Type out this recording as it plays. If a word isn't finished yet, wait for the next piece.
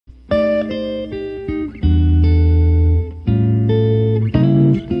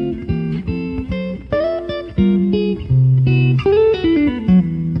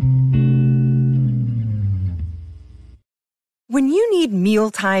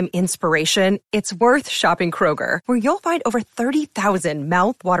mealtime inspiration, it's worth shopping Kroger, where you'll find over 30,000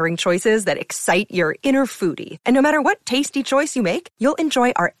 mouth-watering choices that excite your inner foodie. And no matter what tasty choice you make, you'll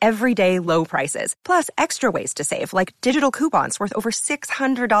enjoy our everyday low prices, plus extra ways to save, like digital coupons worth over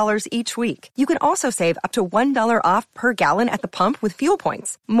 $600 each week. You can also save up to $1 off per gallon at the pump with fuel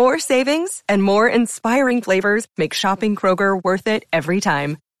points. More savings and more inspiring flavors make shopping Kroger worth it every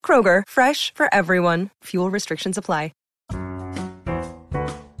time. Kroger, fresh for everyone. Fuel restrictions apply.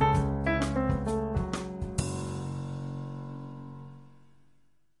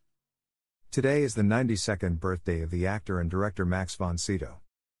 Today is the 92nd birthday of the actor and director Max von Sydow.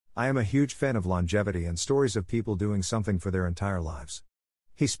 I am a huge fan of longevity and stories of people doing something for their entire lives.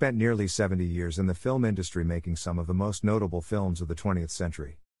 He spent nearly 70 years in the film industry making some of the most notable films of the 20th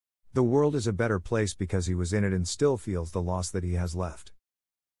century. The world is a better place because he was in it and still feels the loss that he has left.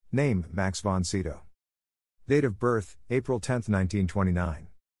 Name: Max von Sydow. Date of birth: April 10, 1929.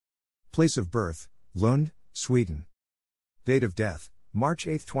 Place of birth: Lund, Sweden. Date of death: March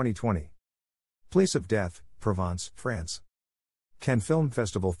 8, 2020. Place of death: Provence, France. Cannes Film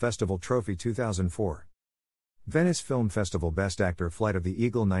Festival Festival Trophy 2004. Venice Film Festival Best Actor Flight of the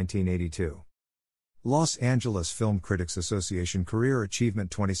Eagle 1982. Los Angeles Film Critics Association Career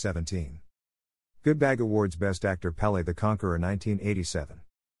Achievement 2017. Good Bag Awards Best Actor Pele the Conqueror 1987.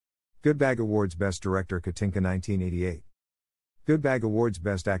 Good Bag Awards Best Director Katinka 1988. Good Bag Awards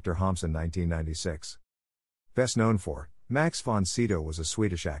Best Actor Homsen 1996. Best known for, Max von Sydow was a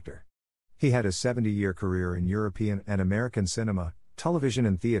Swedish actor. He had a 70-year career in European and American cinema, television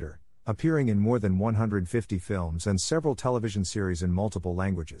and theater, appearing in more than 150 films and several television series in multiple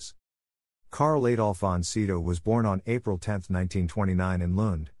languages. Carl Adolf von Sydow was born on April 10, 1929 in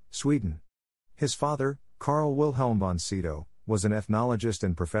Lund, Sweden. His father, Carl Wilhelm von Sydow, was an ethnologist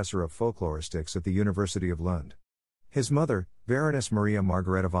and professor of folkloristics at the University of Lund. His mother, Baroness Maria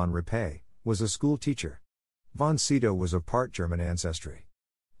Margareta von Rippe, was a school teacher. Von Sydow was of part German ancestry.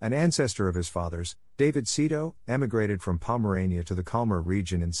 An ancestor of his father's, David Sydow, emigrated from Pomerania to the Kalmar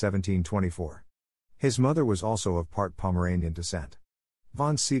region in 1724. His mother was also of part Pomeranian descent.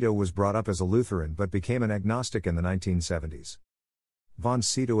 Von Sydow was brought up as a Lutheran but became an agnostic in the 1970s. Von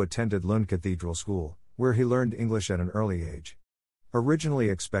Sydow attended Lund Cathedral School, where he learned English at an early age. Originally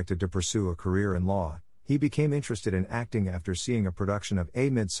expected to pursue a career in law, he became interested in acting after seeing a production of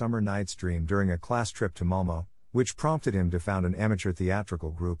A Midsummer Night's Dream during a class trip to Malmö, which prompted him to found an amateur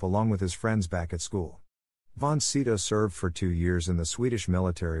theatrical group along with his friends back at school. Von Sydow served for 2 years in the Swedish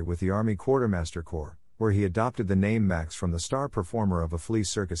military with the Army Quartermaster Corps, where he adopted the name Max from the star performer of a flea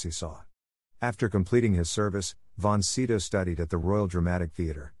circus he saw. After completing his service, von Sydow studied at the Royal Dramatic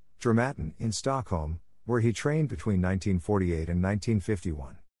Theatre, Dramaten, in Stockholm, where he trained between 1948 and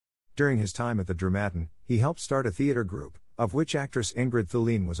 1951. During his time at the Dramaten, he helped start a theater group, of which actress Ingrid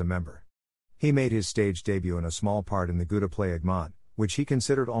Thulin was a member. He made his stage debut in a small part in the Gouda play Egmont, which he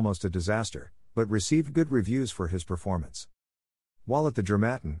considered almost a disaster, but received good reviews for his performance. While at the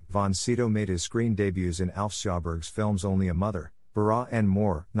Dramaten, von Sydow made his screen debuts in Alf Sjöberg's films Only a Mother, Bara and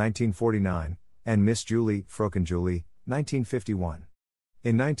More, 1949, and Miss Julie, Fröken Julie, 1951.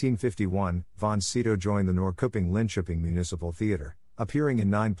 In 1951, von Sydow joined the Norrköping Linköping Municipal Theatre, appearing in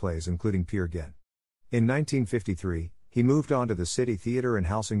 9 plays including Peer Gynt. In 1953, he moved on to the City Theatre in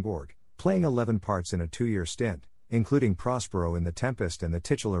Helsingborg, playing 11 parts in a 2-year stint, including Prospero in The Tempest and the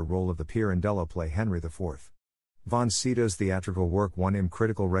titular role of the Pirandello play Henry IV. Von Sydow's theatrical work won him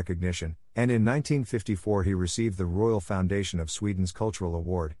critical recognition, and in 1954 he received the Royal Foundation of Sweden's Cultural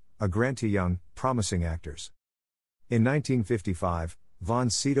Award, a grant to young, promising actors. In 1955,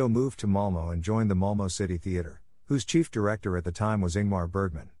 von Sydow moved to Malmö and joined the Malmö City Theatre, whose chief director at the time was Ingmar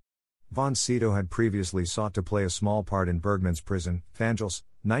Bergman. Von Sydow had previously sought to play a small part in Bergman's Prison, Fangels,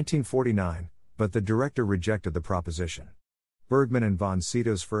 1949, but the director rejected the proposition. Bergman and von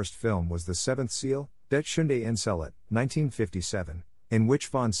Sydow's first film was The Seventh Seal, Det sjunde Inseglet, 1957, in which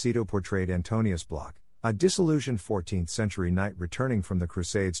von Sydow portrayed Antonius Block, a disillusioned 14th-century knight returning from the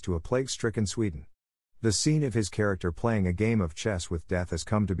Crusades to a plague-stricken Sweden. The scene of his character playing a game of chess with death has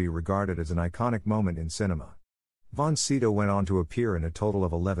come to be regarded as an iconic moment in cinema. Von Sydow went on to appear in a total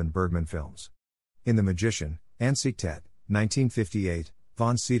of 11 Bergman films. In The Magician, Ansiktet, 1958,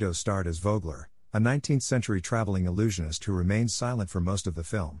 von Sydow starred as Vogler, a 19th-century traveling illusionist who remained silent for most of the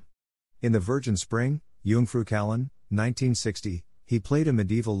film. In The Virgin Spring, Jungfrukallen, 1960, he played a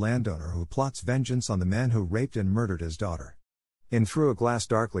medieval landowner who plots vengeance on the man who raped and murdered his daughter. In Through a Glass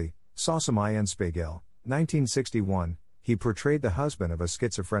Darkly, Så som I en spegel, 1961, he portrayed the husband of a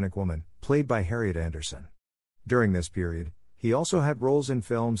schizophrenic woman, played by Harriet Andersson. During this period, He also had roles in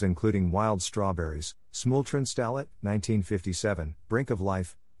films including Wild Strawberries, Smultrinstallet, 1957, Brink of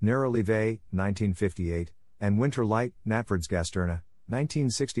Life, Nerolive, 1958, and Winter Light, Nattvardsgasterna,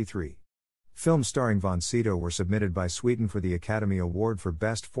 1963. Films starring von Sydow were submitted by Sweden for the Academy Award for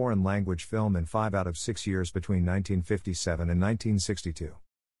Best Foreign Language Film in 5 out of 6 years between 1957 and 1962.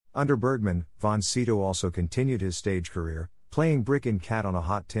 Under Bergman, von Sydow also continued his stage career, playing Brick in Cat on a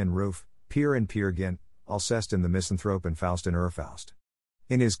Hot Tin Roof, Peer in Peer Gynt, Alcest in The Misanthrope and Faust in Urfaust.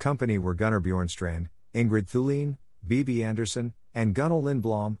 In his company were Gunnar Bjornstrand, Ingrid Thulin, Bibi Andersson, and Gunnel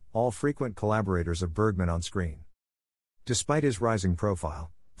Lindblom, all frequent collaborators of Bergman on screen. Despite his rising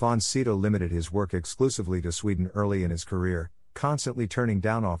profile, von Sydow limited his work exclusively to Sweden early in his career, constantly turning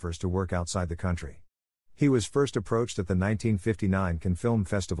down offers to work outside the country. He was first approached at the 1959 Cannes Film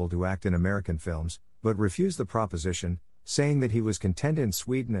Festival to act in American films, but refused the proposition, saying that he was content in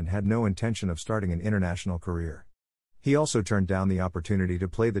Sweden and had no intention of starting an international career. He also turned down the opportunity to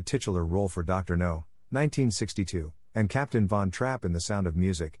play the titular role for Dr. No, 1962, and Captain Von Trapp in The Sound of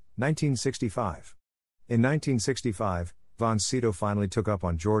Music, 1965. In 1965, von Sydow finally took up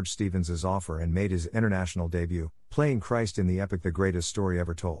on George Stevens's offer and made his international debut, playing Christ in the epic The Greatest Story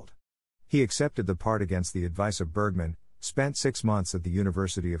Ever Told. He accepted the part against the advice of Bergman, spent 6 months at the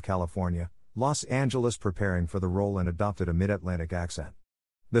University of California, Los Angeles preparing for the role and adopted a mid-Atlantic accent.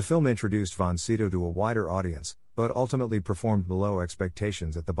 The film introduced von Sydow to a wider audience, but ultimately performed below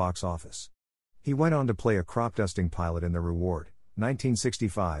expectations at the box office. He went on to play a crop-dusting pilot in The Reward,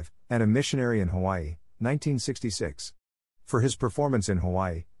 1965, and a missionary in Hawaii, 1966. For his performance in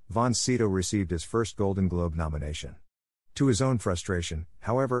Hawaii, von Sydow received his first Golden Globe nomination. To his own frustration,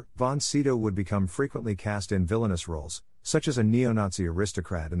 however, von Sydow would become frequently cast in villainous roles, such as a neo-Nazi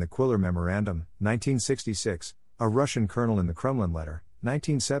aristocrat in The Quiller Memorandum, 1966, a Russian colonel in The Kremlin Letter,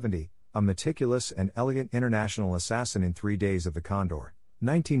 1970, a meticulous and elegant international assassin in 3 Days of the Condor,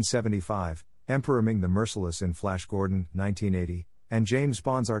 1975, Emperor Ming the Merciless in Flash Gordon, 1980, and James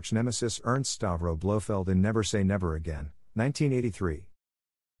Bond's arch-nemesis Ernst Stavro Blofeld in Never Say Never Again, 1983.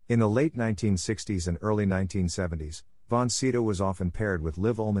 In the late 1960s and early 1970s, von Sydow was often paired with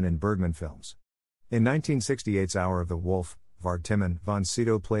Liv Ullmann in Bergman films. In 1968's Hour of the Wolf, Vargtimmen, von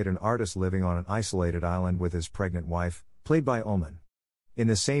Sydow played an artist living on an isolated island with his pregnant wife, played by Ullmann. In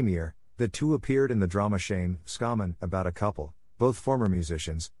the same year, the two appeared in the drama Shame, Skammen, about a couple, both former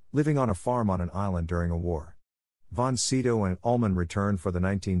musicians, living on a farm on an island during a war. Von Sydow and Ullmann returned for the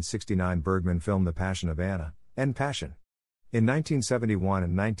 1969 Bergman film The Passion of Anna, and Passion. In 1971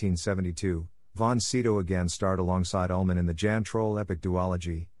 and 1972, von Sydow again starred alongside Ullmann in the Jan Troell epic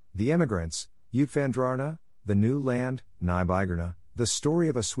duology, The Emigrants, Utvandrarna, The New Land, Nybygerna, the story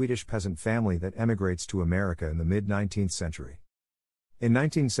of a Swedish peasant family that emigrates to America in the mid-19th century. In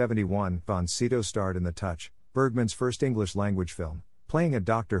 1971, von Sydow starred in The Touch, Bergman's first English-language film, playing a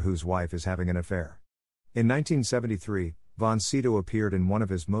doctor whose wife is having an affair. In 1973, von Sydow appeared in one of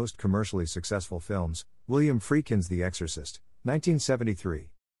his most commercially successful films, William Friedkin's The Exorcist, 1973.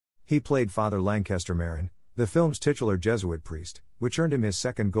 He played Father Lancaster Marin, the film's titular Jesuit priest, which earned him his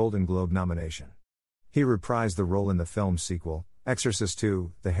second Golden Globe nomination. He reprised the role in the film's sequel, Exorcist II,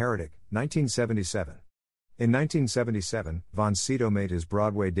 The Heretic, 1977. In 1977, von Sydow made his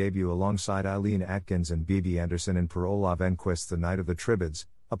Broadway debut alongside Eileen Atkins and Bibi Andersson in Per Olav Enquist's The Night of the Tribbids,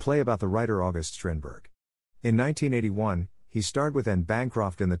 a play about the writer August Strindberg. In 1981, he starred with Anne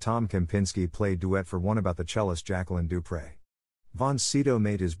Bancroft in the Tom Kempinski play Duet for One about the cellist Jacqueline Dupre. Von Sydow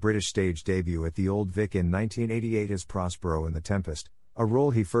made his British stage debut at the Old Vic in 1988 as Prospero in The Tempest, a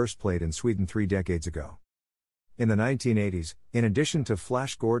role he first played in Sweden 3 decades ago. In the 1980s, in addition to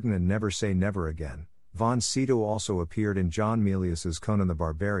Flash Gordon and Never Say Never Again, von Sydow also appeared in John Milius's Conan the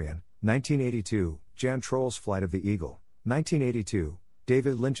Barbarian, 1982, Jan Troell's Flight of the Eagle, 1982,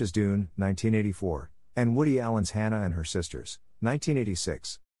 David Lynch's Dune, 1984, and Woody Allen's Hannah and Her Sisters,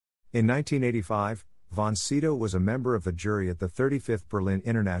 1986. In 1985, von Sydow was a member of the jury at the 35th Berlin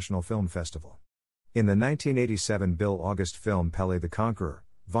International Film Festival. In the 1987 Bill August film Pelle the Conqueror,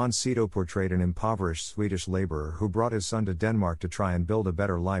 von Sydow portrayed an impoverished Swedish laborer who brought his son to Denmark to try and build a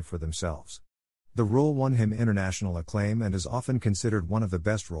better life for themselves. The role won him international acclaim and is often considered one of the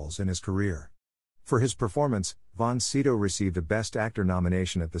best roles in his career. For his performance, von Sydow received a Best Actor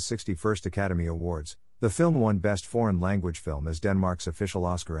nomination at the 61st Academy Awards. The film won Best Foreign Language Film as Denmark's official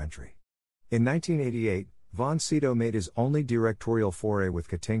Oscar entry. In 1988, von Sydow made his only directorial foray with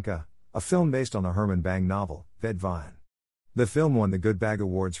Katinka, a film based on the Herman Bang novel, Vedvine. The film won the Good Bag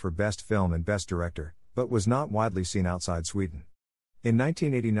Awards for Best Film and Best Director, but was not widely seen outside Sweden. In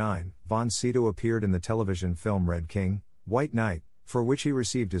 1989, von Sydow appeared in the television film Red King, White Knight, for which he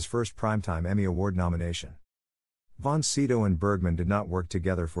received his first Primetime Emmy Award nomination. Von Sydow and Bergman did not work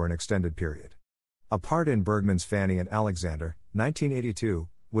together for an extended period. A part in Bergman's Fanny and Alexander, 1982,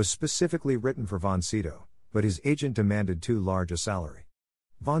 was specifically written for Von Sydow, but his agent demanded too large a salary.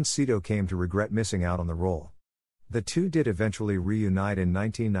 Von Sydow came to regret missing out on the role. The two did eventually reunite in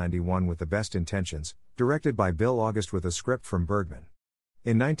 1991 with The Best Intentions, directed by Bill August with a script from Bergman.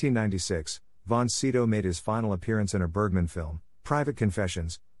 In 1996, Von Sydow made his final appearance in a Bergman film, Private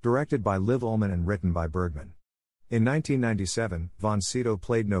Confessions, directed by Liv Ullmann and written by Bergman. In 1997, Von Sydow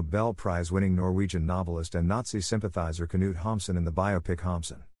played Nobel Prize-winning Norwegian novelist and Nazi sympathizer Knut Hamsun in the biopic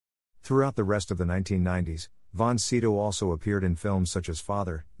Hamsun. Throughout the rest of the 1990s, Von Sydow also appeared in films such as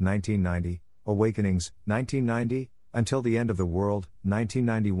Father, 1990, Awakenings, 1990, Until the End of the World,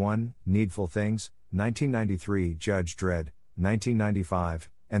 1991, Needful Things, 1993, Judge Dredd, 1995,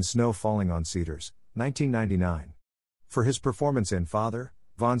 and Snow Falling on Cedars, 1999. For his performance in Father,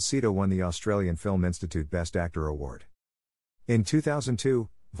 Von Sydow won the Australian Film Institute Best Actor Award. In 2002,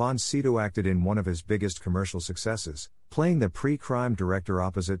 Von Sydow acted in one of his biggest commercial successes, playing the pre-crime director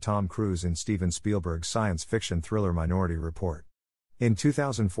opposite Tom Cruise in Steven Spielberg's science fiction thriller Minority Report. In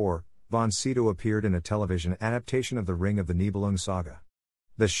 2004, Von Sydow appeared in a television adaptation of The Ring of the Nibelung Saga.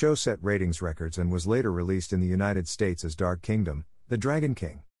 The show set ratings records and was later released in the United States as Dark Kingdom, The Dragon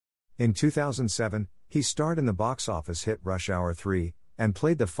King. In 2007, he starred in the box office hit Rush Hour 3, and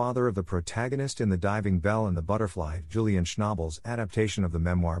played the father of the protagonist in The Diving Bell and the Butterfly, Julian Schnabel's adaptation of the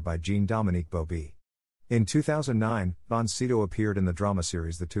memoir by Jean-Dominique Bauby. In 2009, Von Sydow appeared in the drama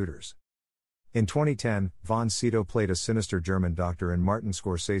series The Tudors. In 2010, Von Sydow played a sinister German doctor in Martin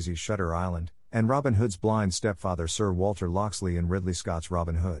Scorsese's Shutter Island, and Robin Hood's blind stepfather Sir Walter Loxley in Ridley Scott's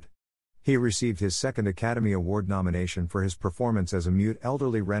Robin Hood. He received his second Academy Award nomination for his performance as a mute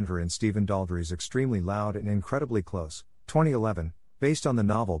elderly renter in Stephen Daldry's Extremely Loud and Incredibly Close, 2011, based on the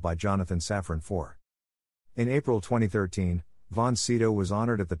novel by Jonathan Safran Foer. In April 2013, Von Sydow was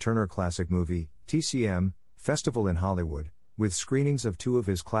honored at the Turner Classic Movie, TCM, Festival in Hollywood, with screenings of two of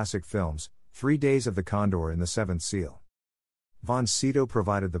his classic films, 3 Days of the Condor and The Seventh Seal. Von Sydow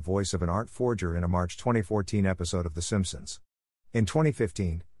provided the voice of an art forger in a March 2014 episode of The Simpsons. In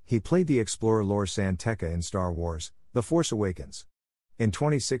 2015, he played the explorer Lor San Tekka in Star Wars, The Force Awakens. In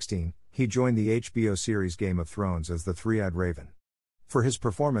 2016, he joined the HBO series Game of Thrones as the Three-Eyed Raven. For his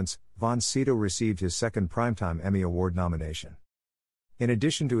performance, Von Sydow received his second Primetime Emmy Award nomination. In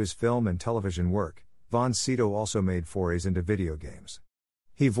addition to his film and television work, Von Sydow also made forays into video games.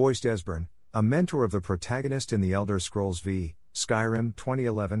 He voiced Esbern, a mentor of the protagonist in The Elder Scrolls V, Skyrim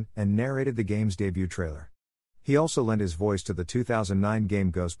 2011, and narrated the game's debut trailer. He also lent his voice to the 2009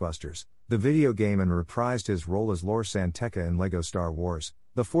 game Ghostbusters, the video game, and reprised his role as Lor San Tekka in LEGO Star Wars,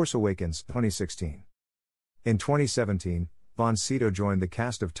 The Force Awakens 2016. In 2017, Von Sydow joined the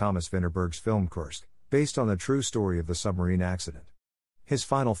cast of Thomas Vinterberg's film Kursk, based on the true story of the submarine accident. His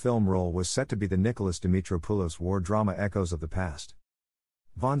final film role was set to be the Nicholas Dimitropoulos war drama Echoes of the Past.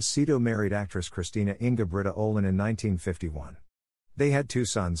 Von Sydow married actress Christina Inga Britta Olin in 1951. They had two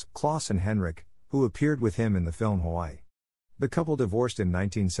sons, Klaus and Henrik, who appeared with him in the film Hawaii. The couple divorced in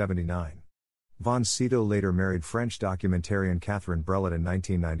 1979. Von Sydow later married French documentarian Catherine Breillat in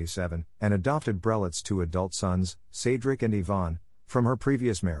 1997, and adopted Breillat's two adult sons, Cédric and Yvonne, from her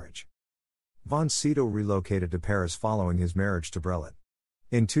previous marriage. Von Sydow relocated to Paris following his marriage to Breillat.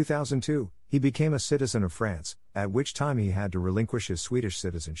 In 2002, he became a citizen of France, at which time he had to relinquish his Swedish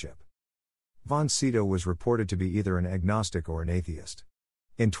citizenship. Von Sydow was reported to be either an agnostic or an atheist.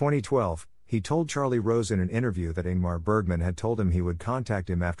 In 2012, he told Charlie Rose in an interview that Ingmar Bergman had told him he would contact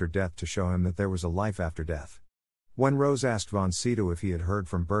him after death to show him that there was a life after death. When Rose asked Von Sydow if he had heard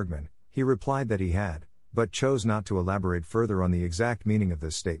from Bergman, he replied that he had, but chose not to elaborate further on the exact meaning of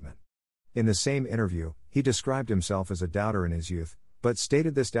this statement. In the same interview, he described himself as a doubter in his youth, but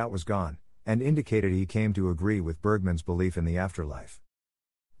stated this doubt was gone, and indicated he came to agree with Bergman's belief in the afterlife.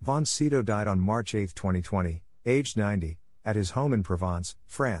 Von Sydow died on March 8, 2020, aged 90, at his home in Provence,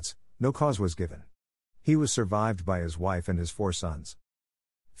 France. No cause was given. He was survived by his wife and his 4 sons.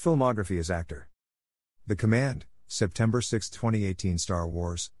 Filmography as actor. The Command, September 6, 2018. Star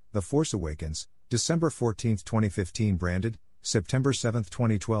Wars, The Force Awakens, December 14, 2015. Branded, September 7,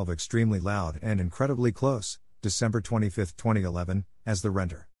 2012. Extremely Loud and Incredibly Close, December 25, 2011, as the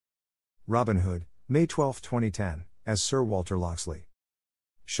Renter. Robin Hood, May 12, 2010, as Sir Walter Loxley.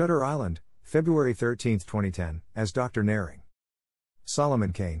 Shutter Island, February 13, 2010, as Dr. Naring.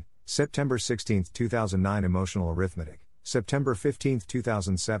 Solomon Kane, September 16, 2009. Emotional Arithmetic, September 15,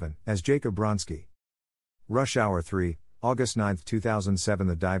 2007, as Jacob Bronski. Rush Hour 3, August 9, 2007.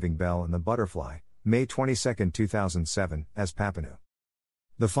 The Diving Bell and the Butterfly, May 22, 2007, as Papineau.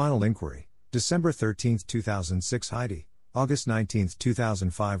 The Final Inquiry, December 13, 2006 Heidi, August 19,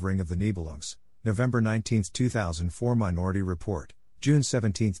 2005 Ring of the Nibelungs, November 19, 2004 Minority Report, June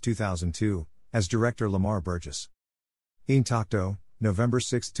 17, 2002, as Director Lamar Burgess. Ian Tocto, November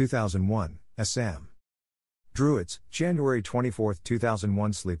 6, 2001, as Sam. Druids, January 24,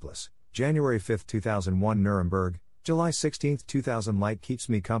 2001 Sleepless, January 5, 2001 Nuremberg, July 16, 2000 Light Keeps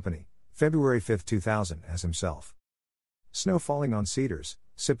Me Company, February 5, 2000 as himself. Snow Falling on Cedars,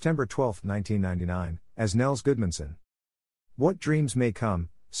 September 12, 1999, as Nels Goodmanson. What Dreams May Come,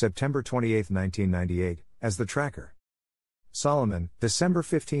 September 28, 1998, as The Tracker. Solomon, December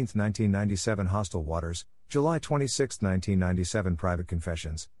 15, 1997 Hostile Waters, July 26, 1997 Private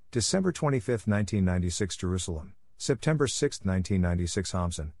Confessions, December 25, 1996 Jerusalem, September 6, 1996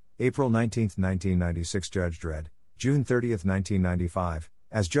 Homson, April 19, 1996 Judge Dredd, June 30, 1995,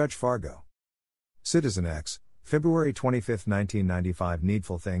 as Judge Fargo. Citizen X, February 25, 1995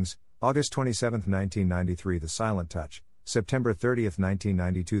 Needful Things, August 27, 1993 The Silent Touch, September 30,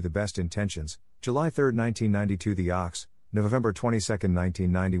 1992 The Best Intentions, July 3, 1992 The Ox, November 22,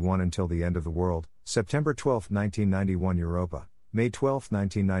 1991 Until the End of the World, September 12, 1991 Europa, May 12,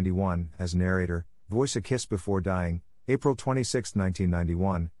 1991 as narrator, voice A Kiss Before Dying, April 26,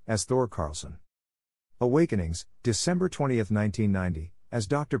 1991 as Thor Carlson. Awakenings, December 20, 1990 as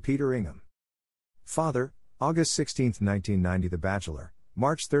Dr. Peter Ingham. Father, August 16, 1990 The Bachelor,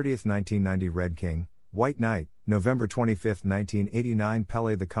 March 30, 1990 Red King, White Knight, November 25, 1989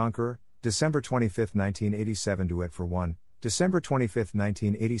 Pele the Conqueror, December 25, 1987 Duet for One, December 25,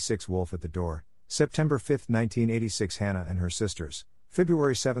 1986 Wolf at the Door, September 5, 1986 Hannah and Her Sisters,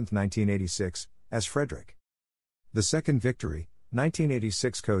 February 7, 1986, as Frederick. The Second Victory,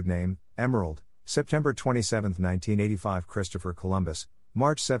 1986 Code Name, Emerald, September 27, 1985 Christopher Columbus,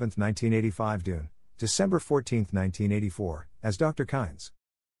 March 7, 1985 Dune, December 14, 1984, as Dr. Kynes.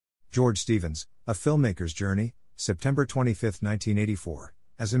 George Stevens, A Filmmaker's Journey, September 25, 1984,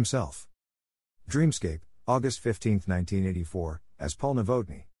 as himself. Dreamscape, August 15, 1984, as Paul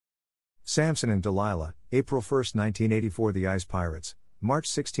Novotny. Samson and Delilah, April 1, 1984 The Ice Pirates, March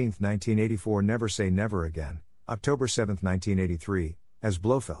 16, 1984 Never Say Never Again, October 7, 1983, as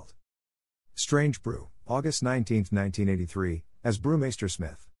Blofeld. Strange Brew, August 19, 1983, as Brewmaster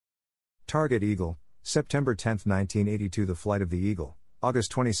Smith. Target Eagle, September 10, 1982 The Flight of the Eagle,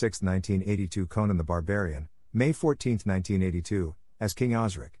 August 26, 1982 Conan the Barbarian, May 14, 1982, as King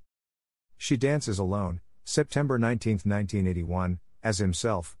Osric. She Dances Alone, September 19, 1981, as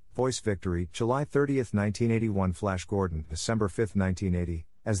himself, Voice Victory, July 30, 1981 Flash Gordon, December 5, 1980,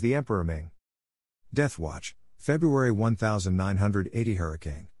 as the Emperor Ming. Death Watch, February 1980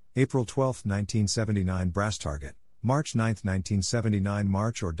 Hurricane, April 12, 1979 Brass Target, March 9, 1979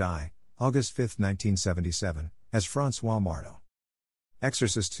 March or Die, August 5, 1977, as Francois Marteau.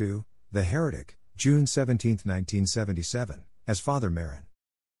 Exorcist II, The Heretic, June 17, 1977, as Father Merrin.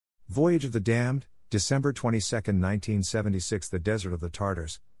 Voyage of the Damned, December 22, 1976 The Desert of the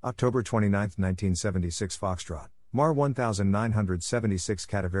Tartars, October 29, 1976 Foxtrot, Mar 1976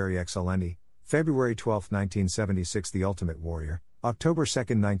 Cadaveri Excellenti, February 12, 1976 The Ultimate Warrior, October 2,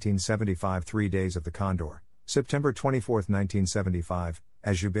 1975 3 Days of the Condor, September 24, 1975,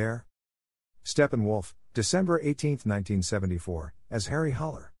 as Joubert. Steppenwolf, December 18, 1974, as Harry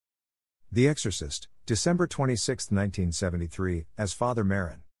Holler. The Exorcist, December 26, 1973, as Father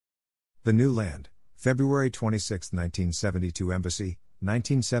Merrin. The New Land, February 26, 1972 Embassy,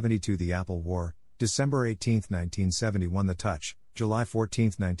 1972 The Apple War, December 18, 1971 The Touch, July 14,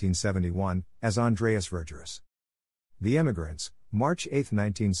 1971, as Andreas Vergerus. The Emigrants, March 8,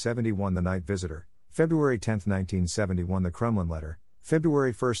 1971 The Night Visitor, February 10, 1971 The Kremlin Letter,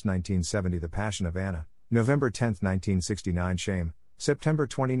 February 1, 1970 The Passion of Anna, November 10, 1969 Shame, September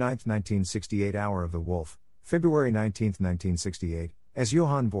 29, 1968 Hour of the Wolf, February 19, 1968, as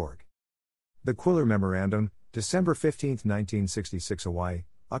Johann Borg. The Quiller Memorandum, December 15, 1966 Hawaii,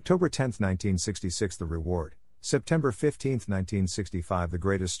 October 10, 1966 The Reward, September 15, 1965 The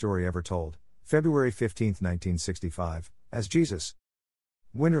Greatest Story Ever Told, February 15, 1965, as Jesus.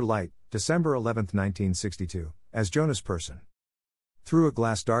 Winter Light, December 11, 1962, as Jonas Person. Through a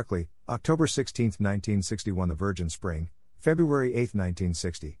Glass Darkly, October 16, 1961 The Virgin Spring, February 8,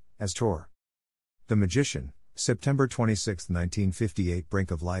 1960, as Tor. The Magician, September 26, 1958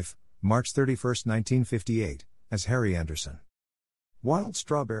 Brink of Life, March 31, 1958, as Harry Anderson. Wild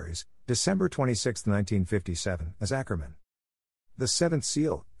Strawberries, December 26, 1957, as Ackerman. The Seventh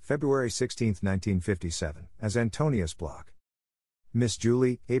Seal, February 16, 1957, as Antonius Block. Miss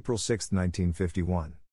Julie, April 6, 1951,